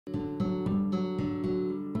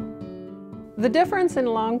The difference in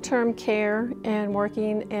long-term care and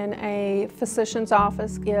working in a physician's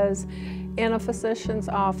office is, in a physician's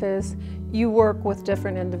office, you work with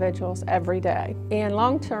different individuals every day. In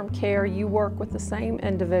long-term care, you work with the same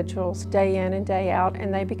individuals day in and day out,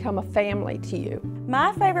 and they become a family to you.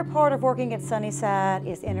 My favorite part of working at Sunnyside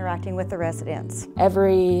is interacting with the residents.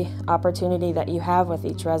 Every opportunity that you have with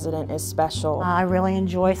each resident is special. I really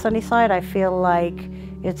enjoy Sunnyside. I feel like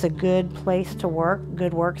it's a good place to work,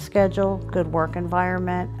 good work schedule, good work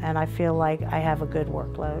environment, and I feel like I have a good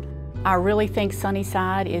workload. I really think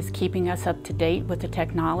Sunnyside is keeping us up to date with the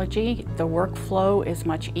technology. The workflow is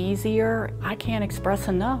much easier. I can't express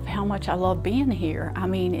enough how much I love being here. I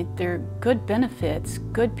mean, they're good benefits,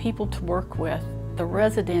 good people to work with. The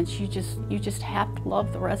residents, you just have to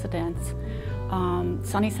love the residents.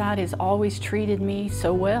 Sunnyside has always treated me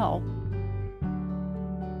so well.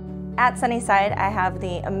 At Sunnyside, I have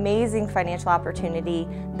the amazing financial opportunity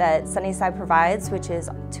that Sunnyside provides, which is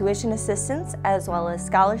tuition assistance as well as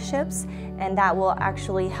scholarships, and that will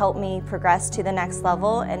actually help me progress to the next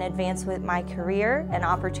level and advance with my career and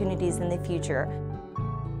opportunities in the future.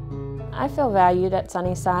 I feel valued at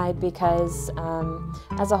Sunnyside because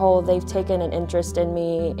as a whole they've taken an interest in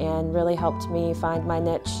me and really helped me find my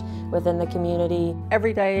niche within the community.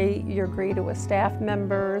 Every day you're greeted with staff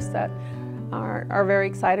members that are very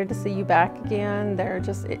excited to see you back again. They're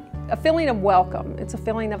just a feeling of welcome. It's a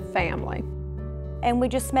feeling of family. And we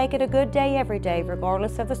just make it a good day every day,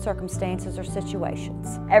 regardless of the circumstances or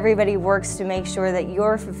situations. Everybody works to make sure that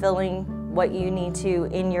you're fulfilling what you need to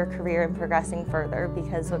in your career and progressing further,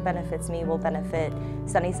 because what benefits me will benefit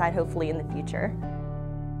Sunnyside hopefully in the future.